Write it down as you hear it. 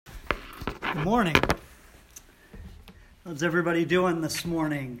Good morning. How's everybody doing this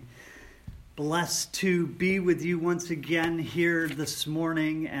morning? Blessed to be with you once again here this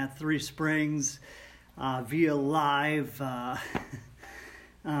morning at Three Springs via live.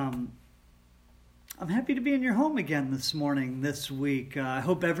 I'm happy to be in your home again this morning, this week. I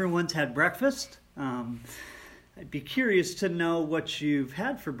hope everyone's had breakfast. I'd be curious to know what you've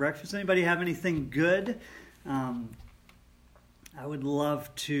had for breakfast. Anybody have anything good? I would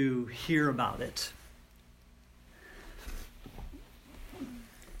love to hear about it.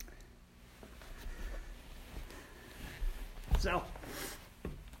 So,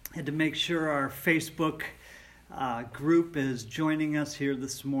 had to make sure our Facebook group is joining us here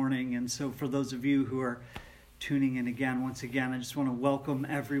this morning. And so for those of you who are tuning in again, once again, I just want to welcome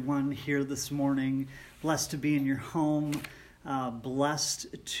everyone here this morning. Blessed to be in your home. Blessed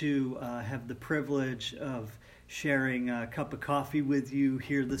to have the privilege of sharing a cup of coffee with you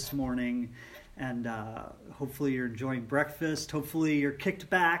here this morning. And hopefully you're enjoying breakfast. Hopefully you're kicked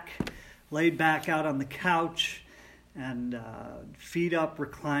back, laid back out on the couch, and feet up,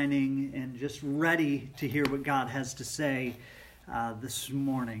 reclining, and just ready to hear what God has to say this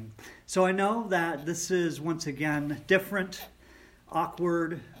morning. So I know that this is, once again, different,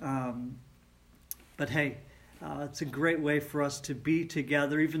 awkward, but hey, it's a great way for us to be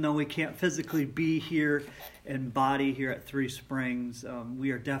together, even though we can't physically be here in body here at Three Springs. We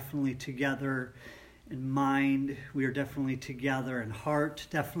are definitely together in mind. We are definitely together in heart,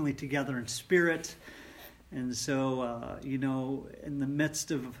 definitely together in spirit. And so, in the midst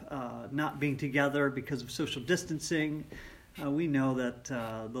of not being together because of social distancing, we know that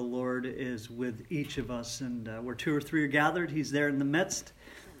the Lord is with each of us. And where two or three are gathered, He's there in the midst.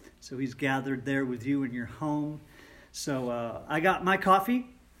 So He's gathered there with you in your home. So I got my coffee,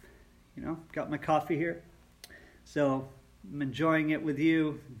 got my coffee here. So I'm enjoying it with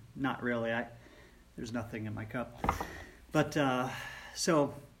you. Not really. There's nothing in my cup. But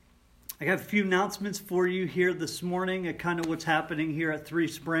so I got a few announcements for you here this morning, kind of what's happening here at Three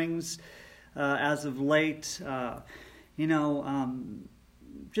Springs as of late.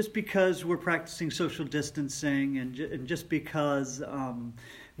 Just because we're practicing social distancing and just because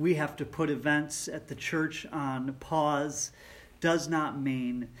we have to put events at the church on pause does not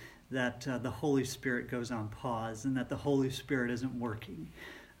mean that the Holy Spirit goes on pause and that the Holy Spirit isn't working.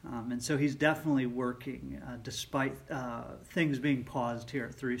 And so He's definitely working despite things being paused here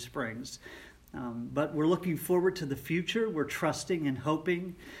at Three Springs. But we're looking forward to the future. We're trusting and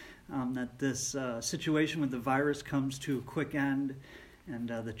hoping that this situation with the virus comes to a quick end and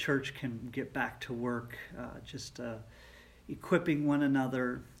the church can get back to work, equipping one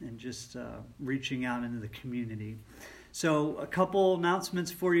another and just reaching out into the community. So a couple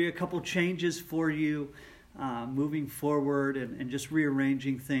announcements for you, a couple changes for you moving forward and just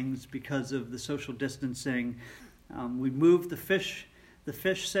rearranging things because of the social distancing. We moved the fish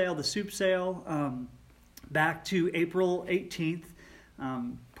sale, the soup sale, back to April 18th,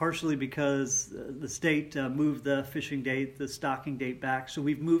 partially because the state moved the fishing date, the stocking date back. So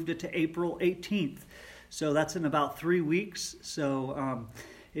we've moved it to April 18th. So that's in about 3 weeks. So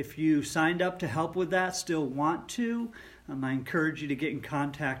if you signed up to help with that, still want to, I encourage you to get in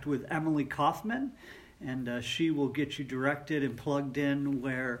contact with Emily Kaufman, and she will get you directed and plugged in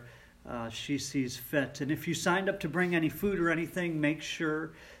where she sees fit. And if you signed up to bring any food or anything, make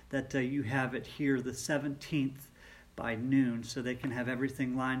sure that you have it here the 17th by noon so they can have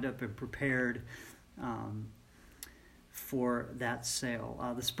everything lined up and prepared for that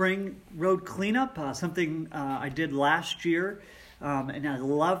sale. The spring road cleanup, something I did last year, and I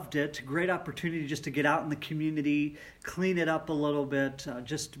loved it. Great opportunity just to get out in the community, clean it up a little bit,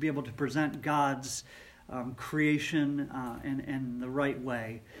 just to be able to present God's creation in the right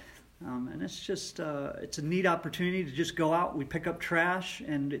way. And it's just, it's a neat opportunity to just go out. We pick up trash,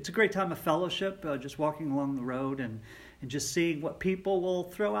 and it's a great time of fellowship, just walking along the road and just seeing what people will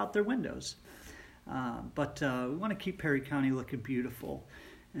throw out their windows. But we want to keep Perry County looking beautiful.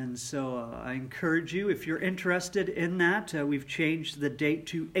 And so I encourage you, if you're interested in that, we've changed the date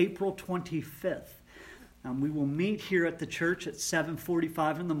to April 25th. We will meet here at the church at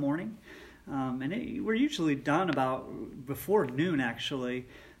 7:45 in the morning. We're usually done about before noon, actually.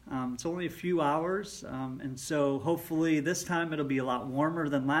 It's only a few hours. And so hopefully this time it'll be a lot warmer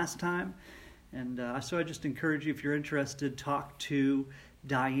than last time. And so I just encourage you, if you're interested, talk to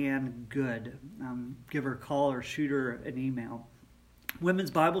Diane Good. Give her a call or shoot her an email.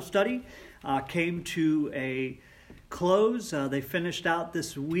 Women's Bible study came to a close. They finished out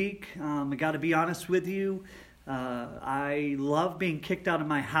this week. I got to be honest with you. I love being kicked out of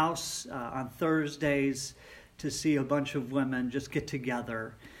my house on Thursdays to see a bunch of women just get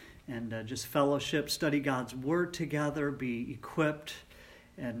together and just fellowship, study God's Word together, be equipped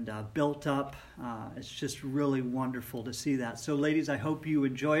and built up. It's just really wonderful to see that. So ladies, I hope you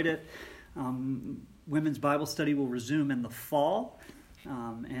enjoyed it. Women's Bible study will resume in the fall.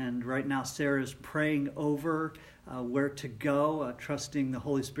 And right now Sarah is praying over where to go, trusting the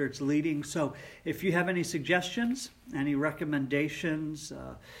Holy Spirit's leading. So if you have any suggestions, any recommendations,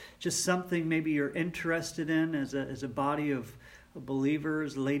 just something maybe you're interested in as a body of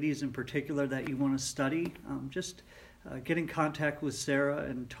believers, ladies in particular, that you want to study, just get in contact with Sarah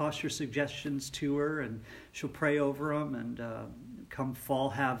and toss your suggestions to her, and she'll pray over them, and come fall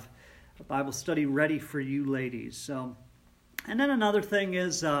have a Bible study ready for you ladies. So, and then another thing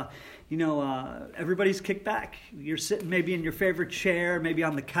is, everybody's kicked back. You're sitting maybe in your favorite chair, maybe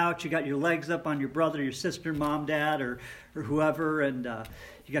on the couch. You got your legs up on your brother, your sister, mom, dad, or whoever, and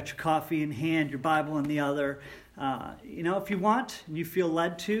you got your coffee in hand, your Bible in the other. If you want and you feel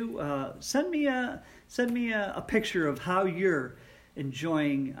led to, send me a picture of how you're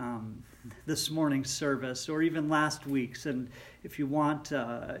enjoying this morning's service, or even last week's. And if you want,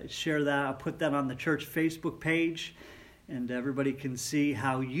 share that. I'll put that on the church Facebook page, and everybody can see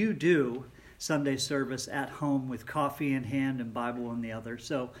how you do Sunday service at home with coffee in hand and Bible in the other.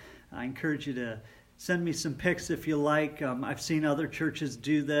 So I encourage you to send me some pics if you like. I've seen other churches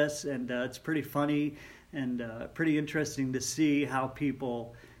do this, and it's pretty funny and pretty interesting to see how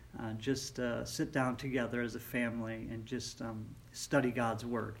people just sit down together as a family and just study God's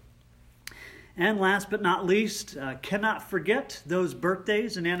Word. And last but not least, cannot forget those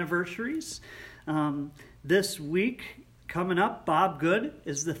birthdays and anniversaries. This week, coming up, Bob Good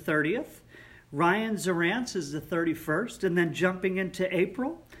is the 30th. Ryan Zarantz is the 31st. And then jumping into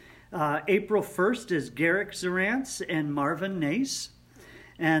April, April 1st is Garrick Zarantz and Marvin Nace.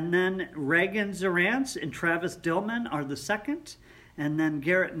 And then Reagan Zarantz and Travis Dillman are the 2nd. And then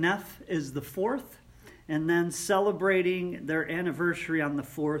Garrett Neff is the 4th. And then celebrating their anniversary on the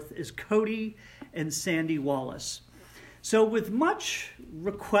 4th is Cody and Sandy Wallace. So with much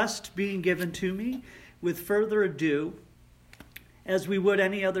request being given to me, with further ado, as we would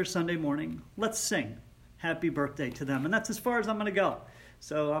any other Sunday morning, let's sing happy birthday to them. And that's as far as I'm going to go.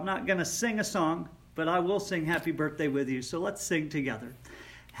 So I'm not going to sing a song, but I will sing happy birthday with you. So let's sing together.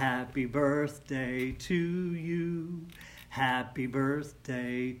 Happy birthday to you. Happy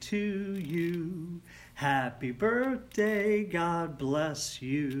birthday to you. Happy birthday, God bless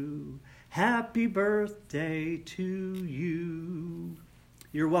you. Happy birthday to you.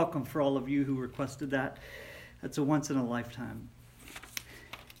 You're welcome for all of you who requested that. That's a once-in-a-lifetime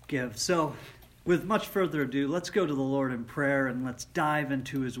give. So, with much further ado, let's go to the Lord in prayer and let's dive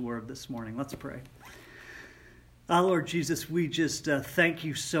into His Word this morning. Let's pray. Lord Jesus, we just thank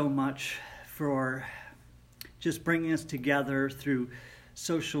you so much for just bringing us together through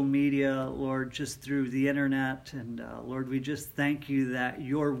social media, Lord, just through the internet. And Lord, we just thank you that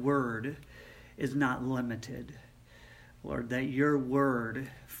your Word is not limited. Lord, that your Word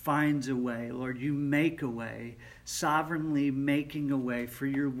finds a way. Lord, you make a way, sovereignly making a way for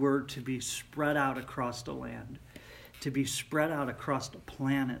your Word to be spread out across the land, to be spread out across the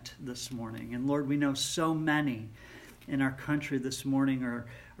planet this morning. And Lord, we know so many in our country this morning are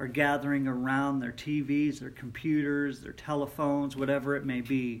gathering around their TVs, their computers, their telephones, whatever it may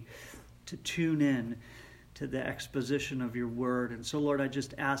be, to tune in to the exposition of your Word. And so, Lord, I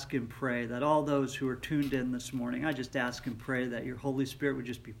just ask and pray that all those who are tuned in this morning, I just ask and pray that your Holy Spirit would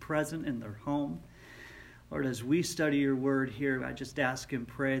just be present in their home. Lord, as we study your Word here, I just ask and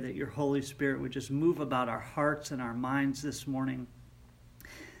pray that your Holy Spirit would just move about our hearts and our minds this morning,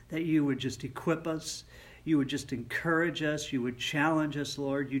 that you would just equip us, you would just encourage us, you would challenge us,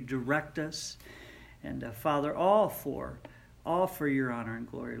 Lord, you direct us. And Father, all for your honor and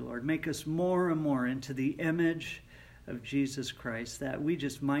glory, Lord. Make us more and more into the image of Jesus Christ, that we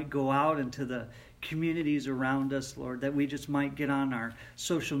just might go out into the communities around us, Lord, that we just might get on our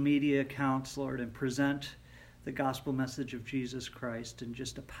social media accounts, Lord, and present the gospel message of Jesus Christ in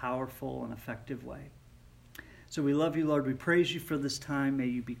just a powerful and effective way. So we love you, Lord. We praise you for this time. May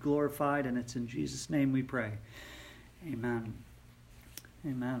you be glorified, and it's in Jesus' name we pray. Amen.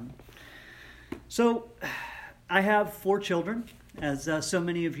 Amen. So I have 4 children, as so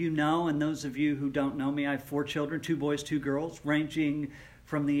many of you know, and those of you who don't know me, I have 4 children, 2 boys, 2 girls, ranging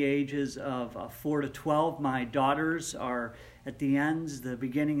from the ages of 4 to 12. My daughters are at the ends, the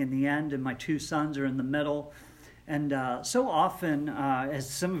beginning and the end, and my 2 sons are in the middle. And so often, as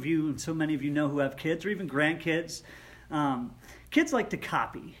some of you and so many of you know who have kids or even grandkids, kids like to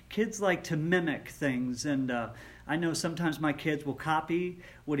copy. Kids like to mimic things. And I know sometimes my kids will copy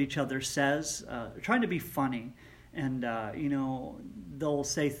what each other says, trying to be funny. And, they'll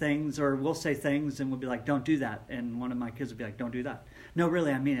say things, or we'll say things, and we'll be like, don't do that. And one of my kids will be like, don't do that. No,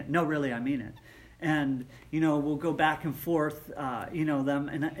 really, I mean it. No, really, I mean it. And, we'll go back and forth, them.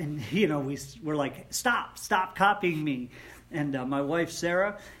 And we're like, stop copying me. And my wife,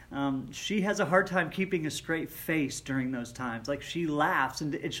 Sarah, she has a hard time keeping a straight face during those times. Like, she laughs,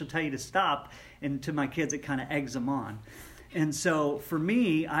 and she'll tell you to stop. And to my kids, it kind of eggs them on. And so for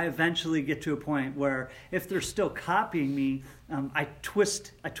me, I eventually get to a point where if they're still copying me, I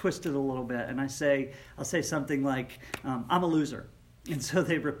twist it a little bit, and I'll say something like, I'm a loser. And so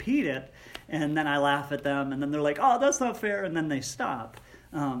they repeat it, and then I laugh at them, and then they're like, oh, that's not fair, and then they stop.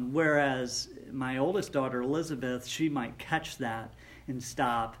 Whereas my oldest daughter, Elizabeth, she might catch that and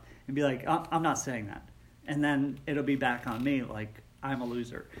stop and be like, oh, I'm not saying that. And then it'll be back on me like, I'm a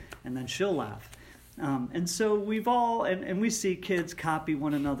loser. And then she'll laugh. And so we've all, and we see kids copy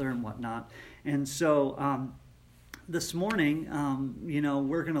one another and whatnot. And so this morning,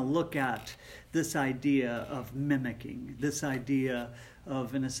 we're going to look at this idea of mimicking, this idea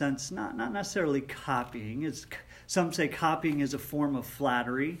of, in a sense, not necessarily copying. Some say copying is a form of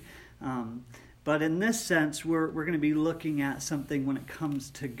flattery. But in this sense, we're going to be looking at something when it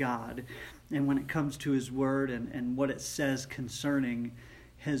comes to God and when it comes to His Word and what it says concerning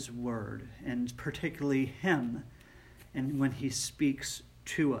His Word, and particularly Him, and when He speaks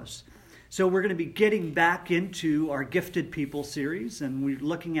to us. So we're going to be getting back into our Gifted People series, and we're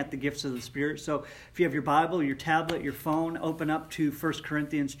looking at the gifts of the Spirit. So if you have your Bible, your tablet, your phone, open up to 1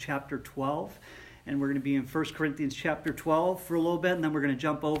 Corinthians chapter 12. And we're going to be in 1 Corinthians chapter 12 for a little bit, and then we're going to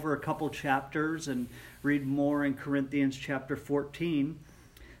jump over a couple chapters and read more in Corinthians chapter 14.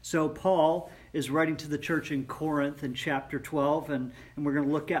 So Paul is writing to the church in Corinth in chapter 12, and we're going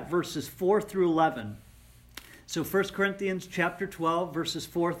to look at verses 4 through 11. So 1 Corinthians chapter 12, verses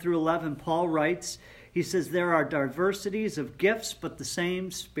 4 through 11, Paul writes, he says, there are diversities of gifts, but the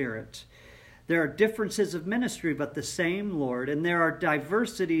same Spirit. There are differences of ministry, but the same Lord. And there are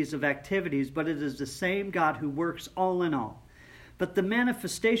diversities of activities, but it is the same God who works all in all. But the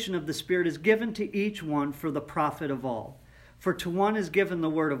manifestation of the Spirit is given to each one for the profit of all. For to one is given the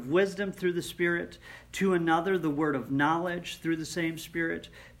word of wisdom through the Spirit, to another the word of knowledge through the same Spirit,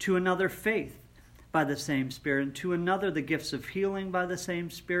 to another faith by the same Spirit, and to another the gifts of healing by the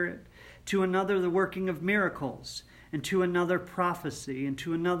same Spirit, to another the working of miracles, and to another prophecy, and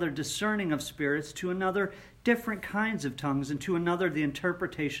to another discerning of spirits, to another different kinds of tongues, and to another the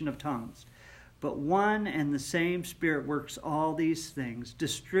interpretation of tongues. But one and the same Spirit works all these things,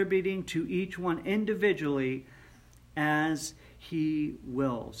 distributing to each one individually as He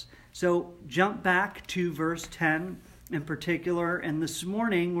wills. So jump back to verse 10 in particular, and this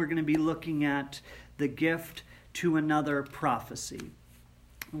morning we're going to be looking at the gift to another prophecy.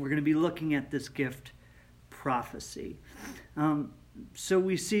 We're going to be looking at this gift prophecy. So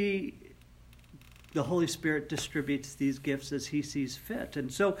we see the Holy Spirit distributes these gifts as He sees fit.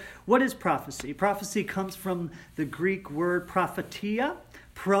 And so what is prophecy? Prophecy comes from the Greek word prophetia,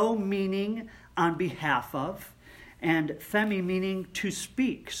 pro meaning on behalf of, and themi meaning to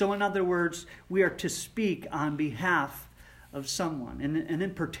speak. So in other words, we are to speak on behalf of someone. And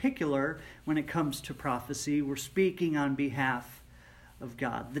in particular, when it comes to prophecy, we're speaking on behalf of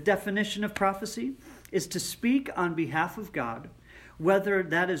God. The definition of prophecy is to speak on behalf of God, whether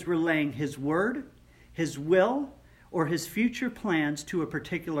that is relaying His word, His will, or His future plans to a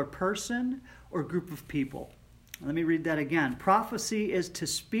particular person or group of people. Let me read that again. Prophecy is to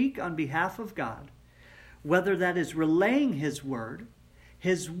speak on behalf of God, whether that is relaying His word,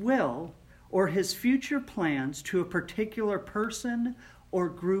 His will, or His future plans to a particular person or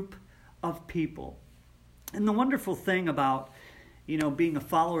group of people. And the wonderful thing about being a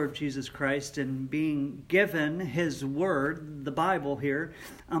follower of Jesus Christ and being given His Word, the Bible here,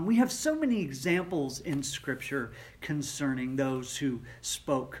 we have so many examples in Scripture concerning those who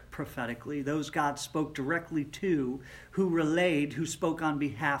spoke prophetically, those God spoke directly to, who relayed, who spoke on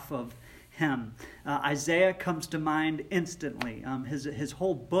behalf of Him. Isaiah comes to mind instantly. His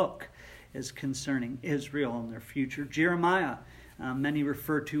whole book is concerning Israel and their future. Jeremiah, many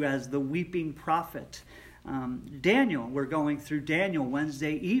refer to as the weeping prophet. Daniel, we're going through Daniel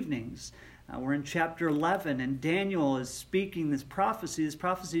Wednesday evenings. We're in chapter 11, and Daniel is speaking this prophecy. This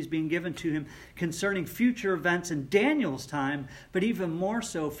prophecy is being given to him concerning future events in Daniel's time, but even more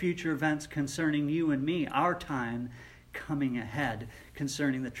so future events concerning you and me, our time coming ahead,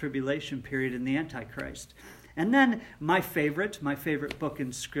 concerning the tribulation period and the Antichrist. And then my favorite book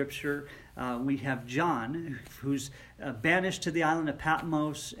in Scripture, we have John, who's banished to the island of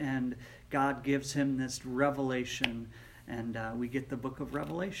Patmos, and God gives him this revelation And we get the book of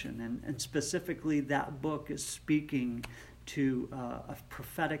Revelation. And specifically, that book is speaking to a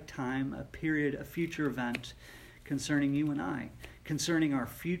prophetic time, a period, a future event concerning you and I, concerning our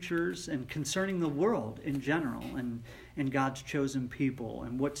futures and concerning the world in general and God's chosen people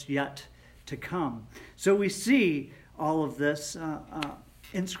and what's yet to come. So we see all of this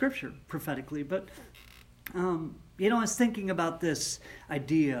in Scripture prophetically. But, I was thinking about this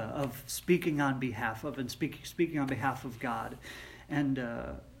idea of speaking on behalf of and speaking on behalf of God. And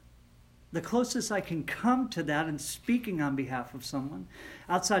the closest I can come to that and speaking on behalf of someone,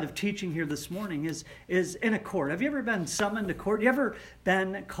 outside of teaching here this morning, is in a court. Have you ever been summoned to court? You ever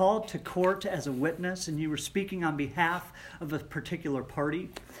been called to court as a witness and you were speaking on behalf of a particular party?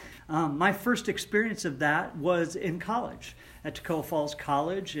 My first experience of that was in college, at Toccoa Falls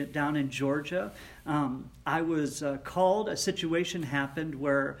College down in Georgia. I was called. A situation happened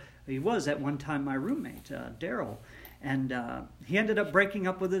where he was at one time my roommate, Daryl. And he ended up breaking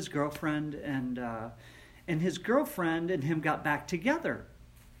up with his girlfriend, and his girlfriend and him got back together.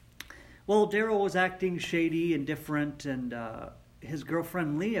 Well, Daryl was acting shady and different, and his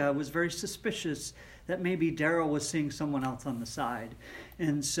girlfriend Leah was very suspicious that maybe Daryl was seeing someone else on the side.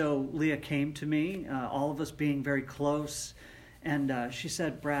 And so Leah came to me, all of us being very close, and she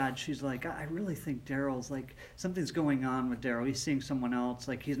said, Brad, she's like, I really think Daryl's like, something's going on with Daryl. He's seeing someone else.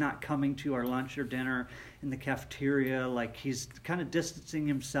 Like, he's not coming to our lunch or dinner in the cafeteria. Like, he's kind of distancing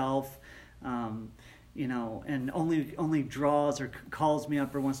himself, and only draws or calls me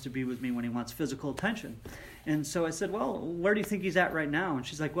up or wants to be with me when he wants physical attention. And so I said, well, where do you think he's at right now? And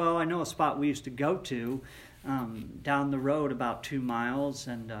she's like, well, I know a spot we used to go to down the road about 2 miles.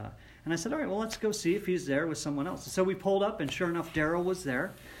 And I said, all right, well, let's go see if he's there with someone else. So we pulled up, and sure enough, Daryl was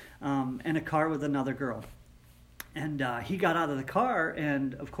there in a car with another girl. And he got out of the car,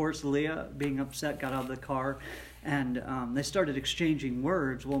 and of course, Leah, being upset, got out of the car, and they started exchanging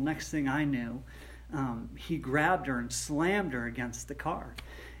words. Well, next thing I knew, he grabbed her and slammed her against the car.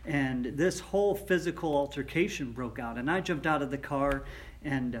 And this whole physical altercation broke out. And I jumped out of the car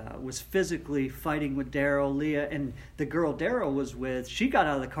and was physically fighting with Daryl, Leah, and the girl Daryl was with. She got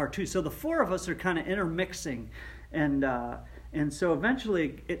out of the car too. So the four of us are kind of intermixing. And so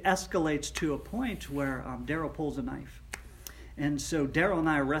eventually it escalates to a point where Daryl pulls a knife. And so Daryl and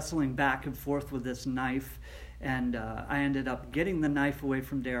I are wrestling back and forth with this knife. And I ended up getting the knife away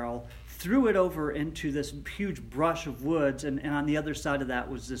from Daryl, threw it over into this huge brush of woods, and on the other side of that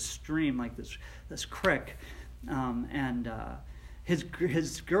was this stream, like this creek.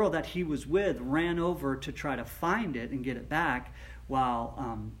 His girl that he was with ran over to try to find it and get it back,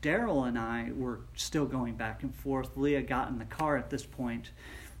 while Daryl and I were still going back and forth. Leah got in the car at this point,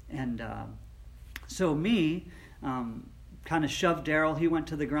 and so me kind of shoved Daryl. He went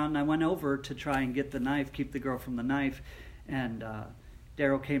to the ground, and I went over to try and get the knife, keep the girl from the knife, and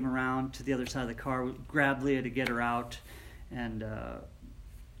Daryl came around to the other side of the car, grabbed Leah to get her out, and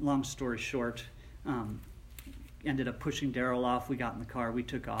long story short, ended up pushing Daryl off. We got in the car, we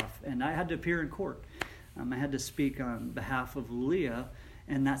took off, and I had to appear in court. I had to speak on behalf of Leah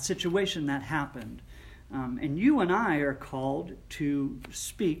and that situation that happened. And you and I are called to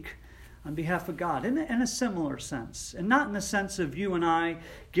speak on behalf of God in a similar sense. And not in the sense of you and I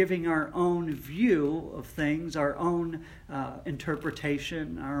giving our own view of things, our own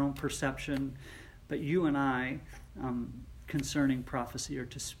interpretation, our own perception, but you and I, concerning prophecy, are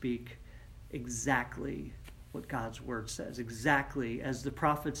to speak exactly what God's Word says, exactly as the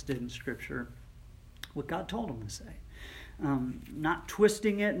prophets did in Scripture, what God told them to say. Not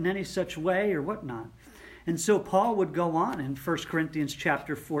twisting it in any such way or whatnot. And so Paul would go on in 1 Corinthians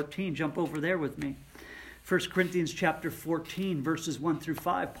chapter 14. Jump over there with me. 1 Corinthians chapter 14, verses 1 through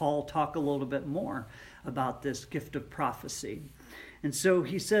 5, Paul talk a little bit more about this gift of prophecy. And so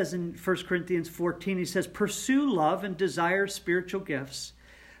he says in 1 Corinthians 14, he says, pursue love and desire spiritual gifts,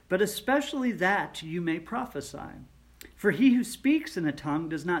 but especially that you may prophesy. For he who speaks in a tongue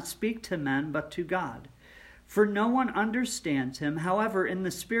does not speak to men, but to God. For no one understands him. However, in the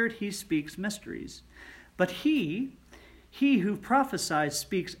Spirit he speaks mysteries. But he who prophesies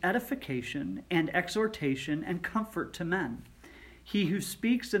speaks edification and exhortation and comfort to men. He who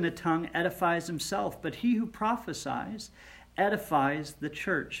speaks in a tongue edifies himself, but he who prophesies edifies the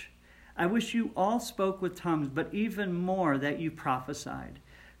church. I wish you all spoke with tongues, but even more that you prophesied.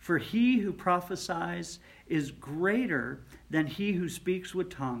 For he who prophesies is greater than he who speaks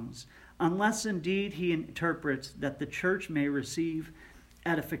with tongues, unless indeed he interprets, that the church may receive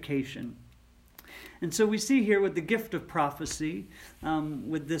edification. And so we see here with the gift of prophecy,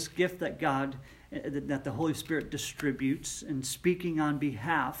 with this gift that that the Holy Spirit distributes, and speaking on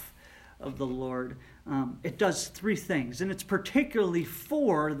behalf of the Lord, it does three things, and it's particularly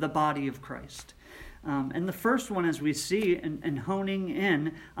for the body of Christ. And the first one, as we see and honing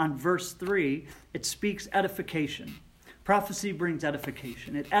in on verse 3, it speaks edification. Prophecy brings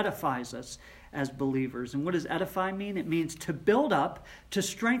edification. It edifies us as believers. And what does edify mean? It means to build up, to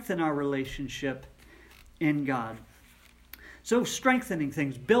strengthen our relationship in God. So strengthening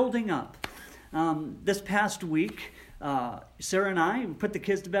things, building up. This past week, Sarah and I put the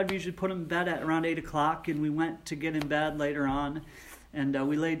kids to bed. We usually put them in bed at around 8 o'clock, and we went to get in bed later on. And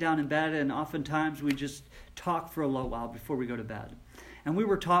we laid down in bed, and oftentimes we just talk for a little while before we go to bed. And we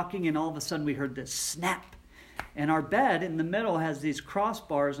were talking, and all of a sudden we heard this snap. And our bed in the middle has these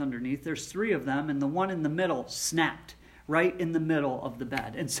crossbars underneath. There's 3 of them, and the one in the middle snapped right in the middle of the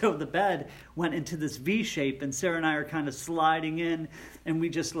bed. And so the bed went into this V shape, and Sarah and I are kind of sliding in, and we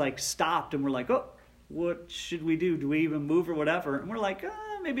just like stopped, and we're like, oh, what should we do? Do we even move or whatever? And we're like,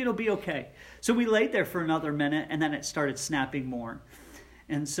 maybe it'll be okay. So we laid there for another minute, and then it started snapping more.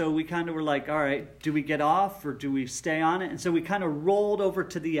 And so we kind of were like, all right, do we get off or do we stay on it? And so we kind of rolled over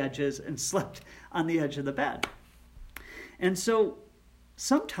to the edges and slept on the edge of the bed. And so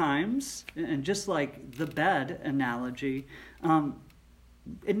sometimes, and just like the bed analogy,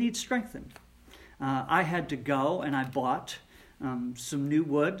 it needs strengthened. I had to go and I bought some new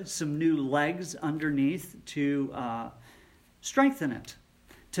wood, some new legs underneath to strengthen it,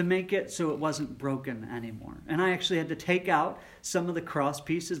 to make it so it wasn't broken anymore. And I actually had to take out some of the cross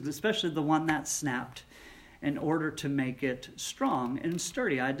pieces, especially the one that snapped, in order to make it strong and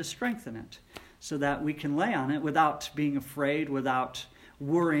sturdy. I had to strengthen it so that we can lay on it without being afraid, without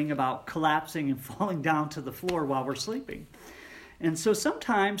worrying about collapsing and falling down to the floor while we're sleeping. And so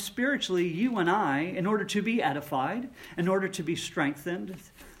sometimes spiritually, you and I, in order to be edified, in order to be strengthened,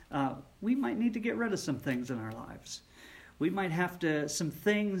 we might need to get rid of some things in our lives. We might have to, some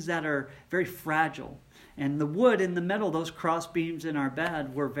things that are very fragile. And the wood in the middle, those cross beams in our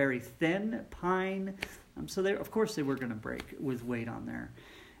bed were very thin, pine. So they, of course they were going to break with weight on there.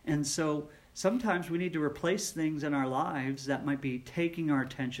 And so sometimes we need to replace things in our lives that might be taking our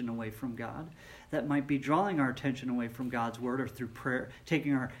attention away from God, that might be drawing our attention away from God's word or through prayer,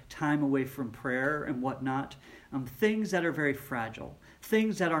 taking our time away from prayer and whatnot. Things that are very fragile,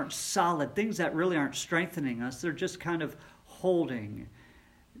 things that aren't solid, things that really aren't strengthening us. They're just kind of holding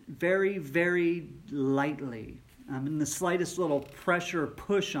very, very lightly. And the slightest little pressure or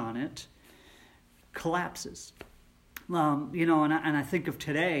push on it collapses. And I think of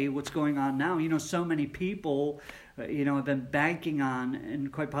today, what's going on now. So many people, have been banking on,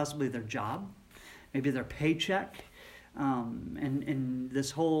 and quite possibly their job, maybe their paycheck, and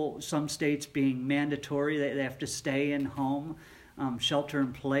this whole, some states being mandatory, they have to stay in home, shelter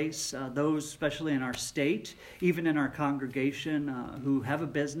in place. Those, especially in our state, even in our congregation, who have a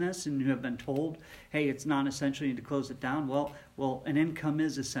business and who have been told, hey, it's non-essential, you need to close it down. Well, an income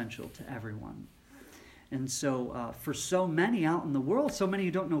is essential to everyone. And so for so many out in the world, so many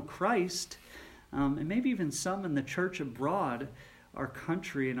who don't know Christ, and maybe even some in the church abroad, our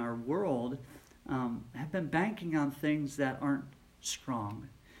country and our world, have been banking on things that aren't strong,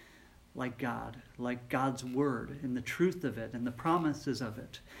 like God, like God's word and the truth of it and the promises of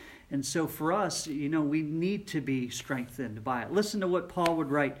it. And so for us, we need to be strengthened by it. Listen to what Paul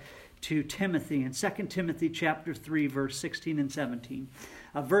would write to Timothy in 2 Timothy chapter 3, verse 16 and 17.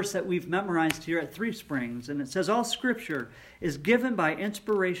 A verse that we've memorized here at Three Springs. And it says, all Scripture is given by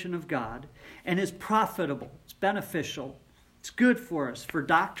inspiration of God and is profitable. It's beneficial. It's good for us, for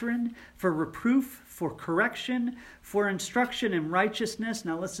doctrine, for reproof, for correction, for instruction in righteousness.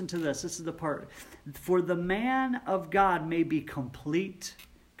 Now listen to this. This is the part. For the man of God may be complete,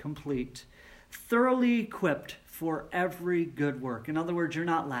 thoroughly equipped for every good work. In other words, you're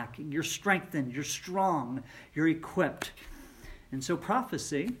not lacking. You're strengthened. You're strong. You're equipped. And so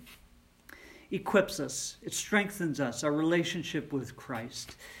prophecy equips us. It strengthens us, our relationship with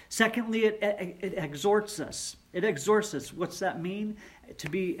Christ. Secondly, it exhorts us. It exhorts us. What's that mean? To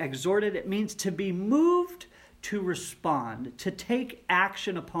be exhorted, it means to be moved to respond, to take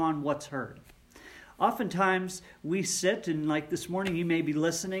action upon what's heard. Oftentimes we sit, and like this morning you may be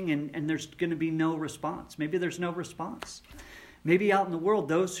listening and there's going to be no response. Maybe there's no response. Maybe out in the world,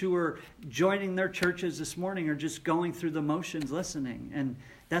 those who are joining their churches this morning are just going through the motions listening. And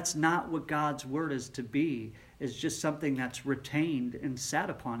that's not what God's word is to be. It's just something that's retained and sat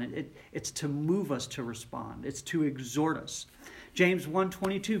upon it. It's to move us to respond. It's to exhort us. James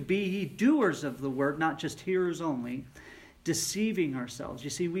 1:22, be ye doers of the word, not just hearers only, deceiving ourselves. You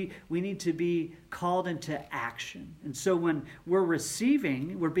see, we need to be called into action. And so when we're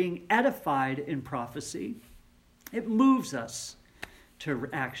receiving, we're being edified in prophecy, it moves us to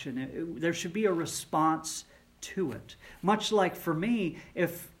action. There should be a response to it. Much like for me,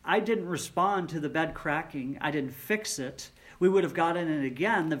 if I didn't respond to the bed cracking, I didn't fix it, we would have gotten it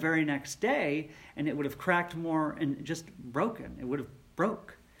again the very next day, and it would have cracked more and just broken. It would have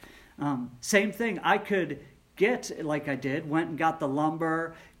broke. Same thing, I could get, like I did, went and got the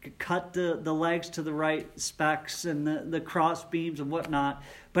lumber, cut the legs to the right specs and the cross beams and whatnot.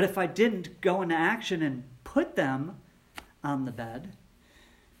 But if I didn't go into action and put them on the bed,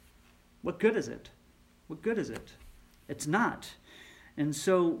 what good is it? What good is it? It's not. And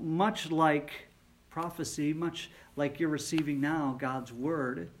so much like prophecy, much like you're receiving now God's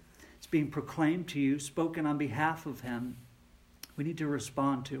word, it's being proclaimed to you, spoken on behalf of him. We need to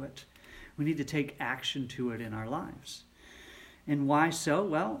respond to it. We need to take action to it in our lives. And why so?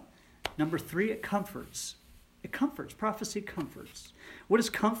 Well, number 3, it comforts. It comforts. Prophecy comforts. What is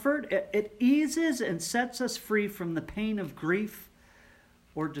comfort? It eases and sets us free from the pain of grief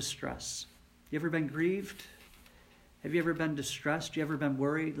or distress. You ever been grieved? Have you ever been distressed? You ever been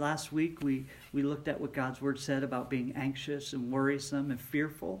worried? Last week we looked at what God's word said about being anxious and worrisome and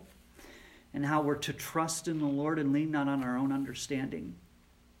fearful, and how we're to trust in the Lord and lean not on our own understanding.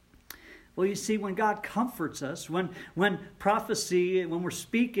 Well, you see, when God comforts us, when prophecy, when we're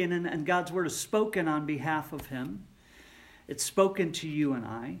speaking and God's word is spoken on behalf of him, it's spoken to you and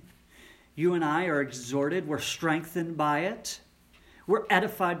I. You and I are exhorted, we're strengthened by it, we're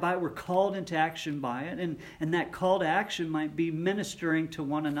edified by it, we're called into action by it, and that call to action might be ministering to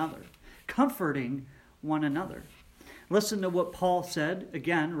one another, comforting one another. Listen to what Paul said,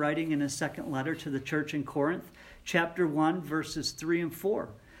 again, writing in his second letter to the church in Corinth, chapter 1, verses 3 and 4.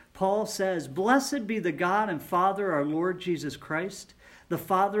 Paul says, "Blessed be the God and Father, our Lord Jesus Christ, the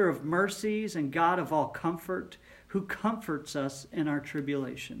Father of mercies and God of all comfort, who comforts us in our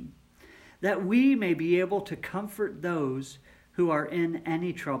tribulation, that we may be able to comfort those who are in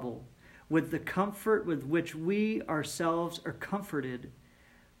any trouble, with the comfort with which we ourselves are comforted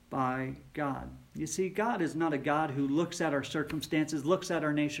by God." You see, God is not a God who looks at our circumstances, looks at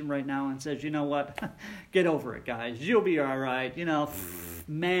our nation right now and says, you know what, get over it, guys. You'll be all right.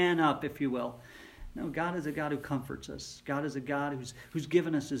 Man up, if you will. No, God is a God who comforts us. God is a God who's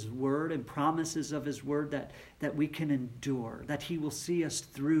given us his word and promises of his word that we can endure, that he will see us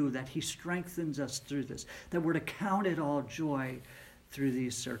through, that he strengthens us through this, that we're to count it all joy through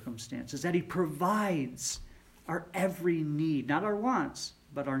these circumstances, that he provides our every need, not our wants,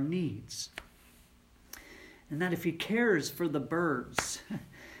 but our needs. And that if he cares for the birds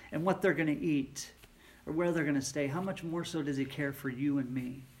and what they're going to eat or where they're going to stay, how much more so does he care for you and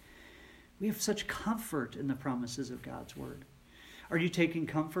me? We have such comfort in the promises of God's word. Are you taking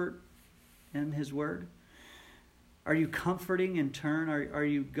comfort in his word? Are you comforting in turn? Are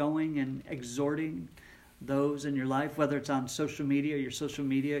you going and exhorting those in your life, whether it's on social media, your social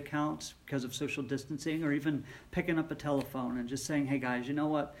media accounts because of social distancing, or even picking up a telephone and just saying, hey guys, you know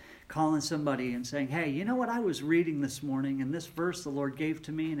what? Calling somebody and saying, hey, you know what I was reading this morning, and this verse the Lord gave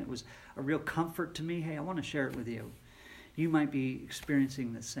to me, and it was a real comfort to me. Hey, I want to share it with you. You might be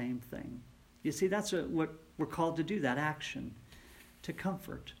experiencing the same thing. You see, that's what we're called to do, that action, to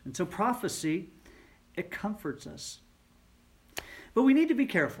comfort. And so prophecy, it comforts us. But we need to be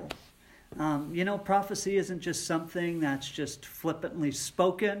careful. Prophecy isn't just something that's just flippantly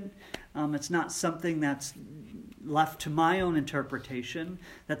spoken. It's not something that's left to my own interpretation,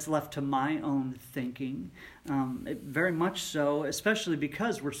 that's left to my own thinking. Very much so, especially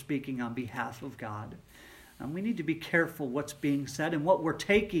because we're speaking on behalf of God. We need to be careful what's being said and what we're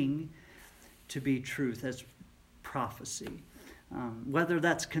taking to be truth as prophecy. Whether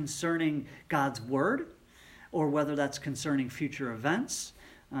that's concerning God's word or whether that's concerning future events,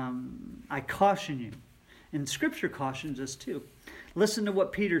 I caution you. And Scripture cautions us too. Listen to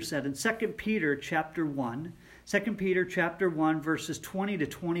what Peter said in 2 Peter chapter 1. 2 Peter chapter 1, verses 20 to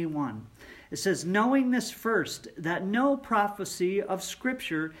 21. It says, "Knowing this first, that no prophecy of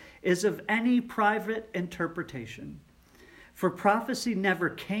Scripture is of any private interpretation. For prophecy never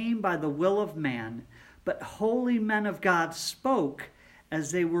came by the will of man, but holy men of God spoke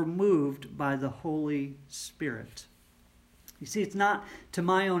as they were moved by the Holy Spirit." You see, it's not to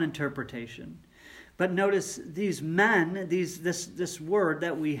my own interpretation. But notice these men, this word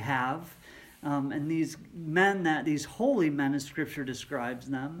that we have, and these men, these holy men as Scripture describes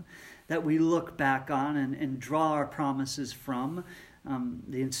them, that we look back on and draw our promises from,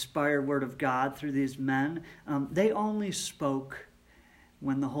 the inspired word of God through these men, they only spoke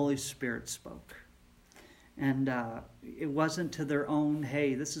when the Holy Spirit spoke. And it wasn't to their own,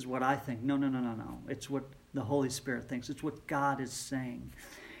 hey, this is what I think. No. It's what the Holy Spirit thinks. It's what God is saying.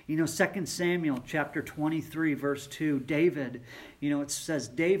 2 Samuel chapter 23, verse 2, David, it says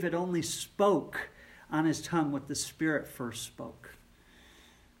David only spoke on his tongue what the Spirit first spoke.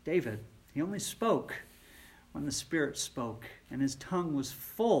 David, he only spoke when the Spirit spoke, and his tongue was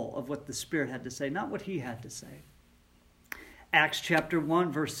full of what the Spirit had to say, not what he had to say. Acts chapter 1,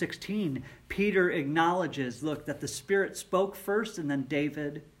 verse 16, Peter acknowledges, look, that the Spirit spoke first and then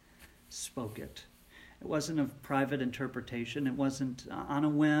David spoke it. It wasn't a private interpretation. It wasn't on a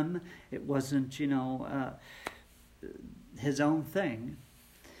whim. It wasn't, his own thing.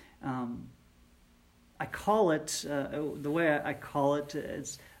 I call it, the way I call it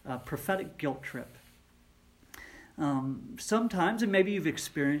is a prophetic guilt trip. Sometimes, and maybe you've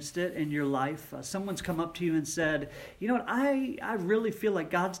experienced it in your life, someone's come up to you and said, you know what, I really feel like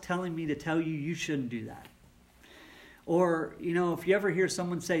God's telling me to tell you shouldn't do that. Or, if you ever hear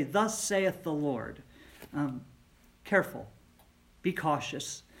someone say, thus saith the Lord, careful, be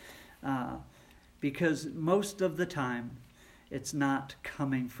cautious, because most of the time it's not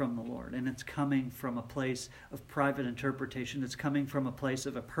coming from the Lord, and it's coming from a place of private interpretation. It's coming from a place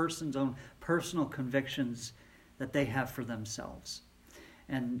of a person's own personal convictions that they have for themselves,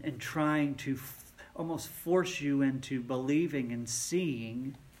 and trying to almost force you into believing and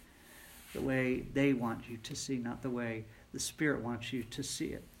seeing the way they want you to see, not the way the Spirit wants you to see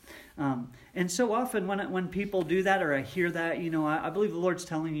it. And so often when people do that, or I hear that, I believe the Lord's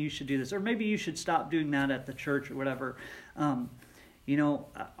telling you should do this, or maybe you should stop doing that at the church or whatever.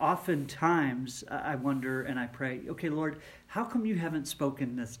 Oftentimes I wonder and I pray, okay, Lord, how come you haven't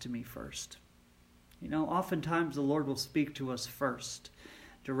spoken this to me first? Oftentimes the Lord will speak to us first,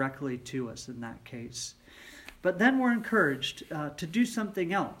 directly to us in that case. But then we're encouraged to do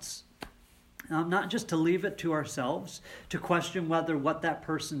something else. Not just to leave it to ourselves, to question whether what that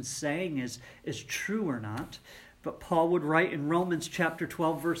person's saying is true or not. But Paul would write in Romans chapter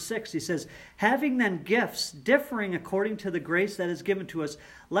 12, verse 6, he says, having then gifts differing according to the grace that is given to us,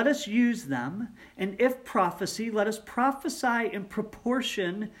 let us use them. And if prophecy, let us prophesy in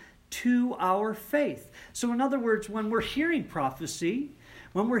proportion to our faith. So in other words, when we're hearing prophecy,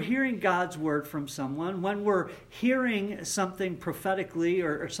 when we're hearing God's word from someone, when we're hearing something prophetically,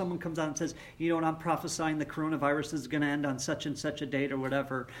 or someone comes out and says, I'm prophesying the coronavirus is going to end on such and such a date or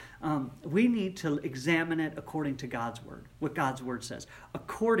whatever, we need to examine it according to God's word, what God's word says,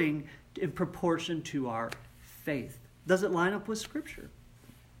 in proportion to our faith. Does it line up with Scripture?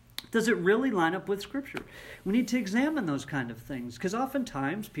 Does it really line up with Scripture? We need to examine those kind of things, because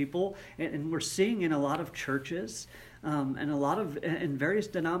oftentimes people, and we're seeing in a lot of churches, and a lot of in various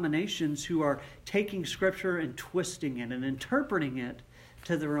denominations who are taking Scripture and twisting it and interpreting it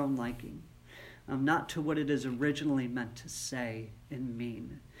to their own liking, not to what it is originally meant to say and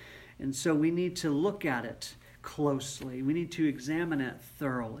mean. And so we need to look at it closely. We need to examine it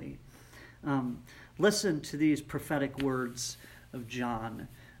thoroughly. Listen to these prophetic words of John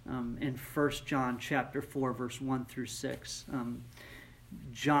in 1 John chapter 4, verse 1 through 6.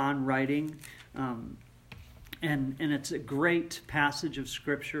 John writing, and it's a great passage of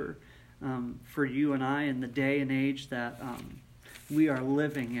Scripture for you and I in the day and age that we are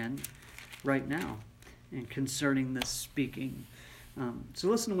living in right now, and concerning this speaking. So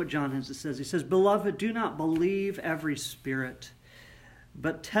listen to what John has to say. He says, beloved, do not believe every spirit,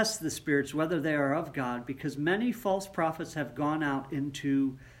 but test the spirits whether they are of God, because many false prophets have gone out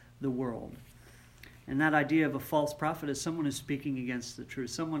into the world. And that idea of a false prophet is someone who's speaking against the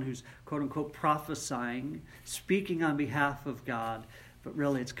truth, someone who's quote-unquote prophesying, speaking on behalf of God, but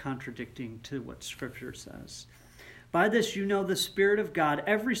really it's contradicting to what Scripture says. By this you know the Spirit of God.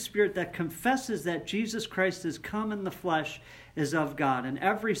 Every spirit that confesses that Jesus Christ has come in the flesh is of God. And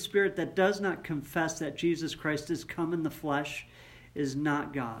every spirit that does not confess that Jesus Christ has come in the flesh is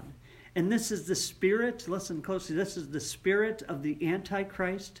not God. And this is the spirit, listen closely, this is the spirit of the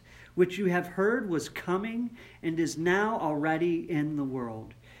Antichrist, which you have heard was coming and is now already in the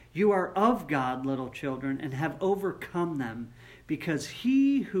world. You are of God, little children, and have overcome them, because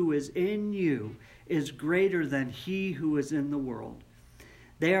he who is in you is greater than he who is in the world.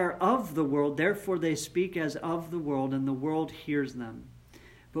 They are of the world, therefore they speak as of the world, and the world hears them.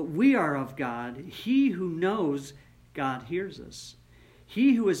 But we are of God. He who knows God hears us.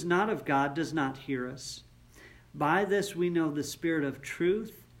 He who is not of God does not hear us. By this we know the spirit of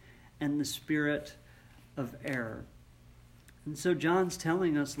truth and the spirit of error. And so John's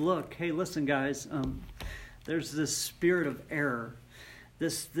telling us, look, hey, listen, guys, there's this spirit of error,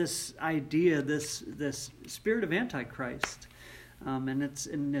 this idea, this spirit of Antichrist. And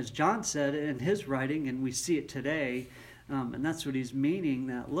as John said in his writing, and we see it today, and that's what he's meaning,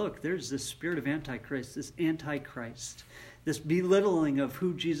 that, look, there's this spirit of Antichrist, this Antichrist this belittling of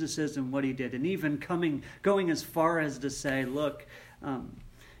who Jesus is and what he did, and even going as far as to say, look,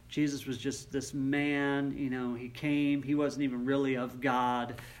 Jesus was just this man, he came, he wasn't even really of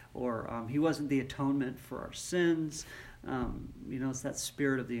God, or he wasn't the atonement for our sins. It's that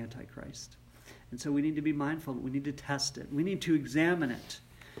spirit of the Antichrist. And so we need to be mindful. We need to test it. We need to examine it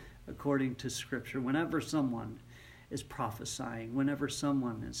according to Scripture whenever someone is prophesying, whenever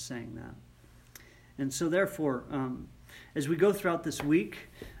someone is saying that. And so therefore, as we go throughout this week,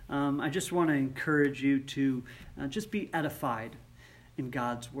 I just want to encourage you to just be edified in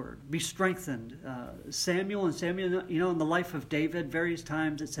God's Word. Be strengthened. Samuel, in the life of David, various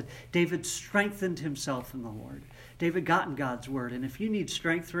times it said, David strengthened himself in the Lord. David got in God's Word. And if you need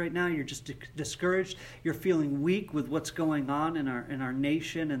strength right now, you're just discouraged, you're feeling weak with what's going on in our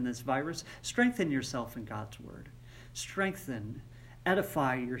nation and this virus, strengthen yourself in God's Word. Strengthen,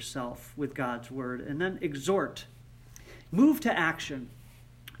 edify yourself with God's Word, and then exhort. Move to action.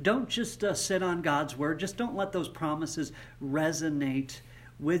 Don't just sit on God's Word. Just don't let those promises resonate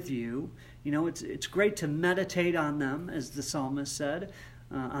with you. It's great to meditate on them, as the psalmist said.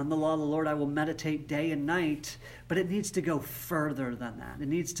 On the law of the Lord I will meditate day and night. But it needs to go further than that. It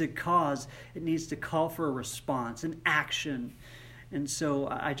needs to call for a response, an action. And so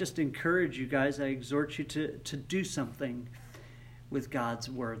I just encourage you guys, I exhort you to do something with God's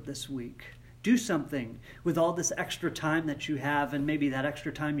Word this week. Do something with all this extra time that you have, and maybe that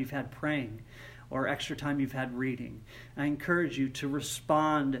extra time you've had praying or extra time you've had reading. I encourage you to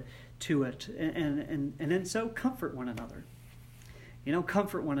respond to it, and then so comfort one another.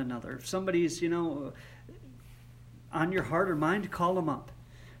 Comfort one another. If somebody's, on your heart or mind, call them up.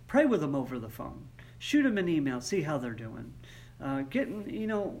 Pray with them over the phone. Shoot them an email. See how they're doing. Get,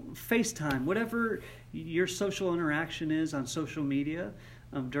 FaceTime, whatever your social interaction is on social media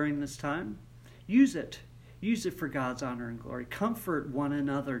during this time. Use it. Use it for God's honor and glory. Comfort one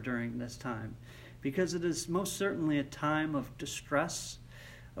another during this time, because it is most certainly a time of distress,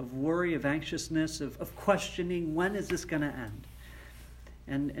 of worry, of anxiousness, of questioning, when is this going to end?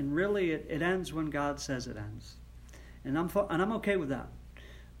 And really it ends when God says it ends. And I'm okay with that,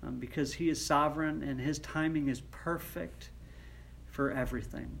 because He is sovereign and His timing is perfect for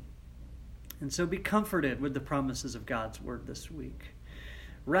everything. And so be comforted with the promises of God's Word this week.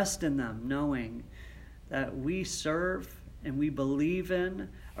 Rest in them, knowing that we serve and we believe in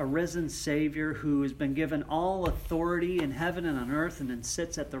a risen Savior who has been given all authority in heaven and on earth, and then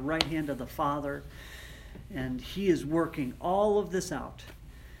sits at the right hand of the Father. And He is working all of this out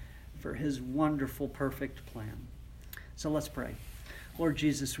for His wonderful, perfect plan. So let's pray. Lord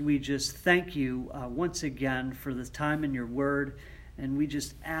Jesus, we just thank You once again for this time in Your Word. And we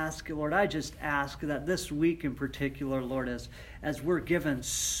just ask, Lord, I just ask that this week in particular, Lord, as we're given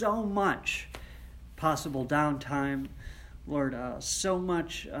so much possible downtime, Lord, so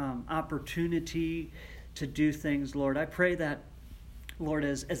much opportunity to do things, Lord, I pray that, Lord,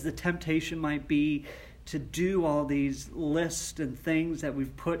 as the temptation might be to do all these lists and things that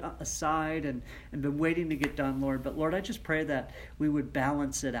we've put aside and been waiting to get done, Lord, but Lord, I just pray that we would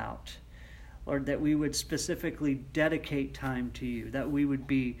balance it out. Lord, that we would specifically dedicate time to You, that we would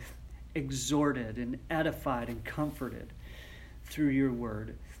be exhorted and edified and comforted through Your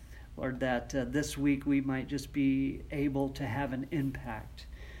Word. Lord, that this week we might just be able to have an impact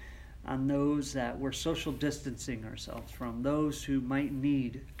on those that we're social distancing ourselves from, those who might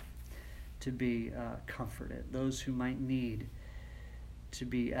need to be comforted, those who might need to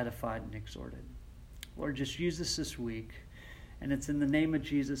be edified and exhorted. Lord, just use this week, and it's in the name of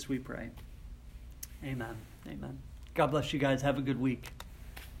Jesus we pray. Amen. Amen. God bless you guys. Have a good week.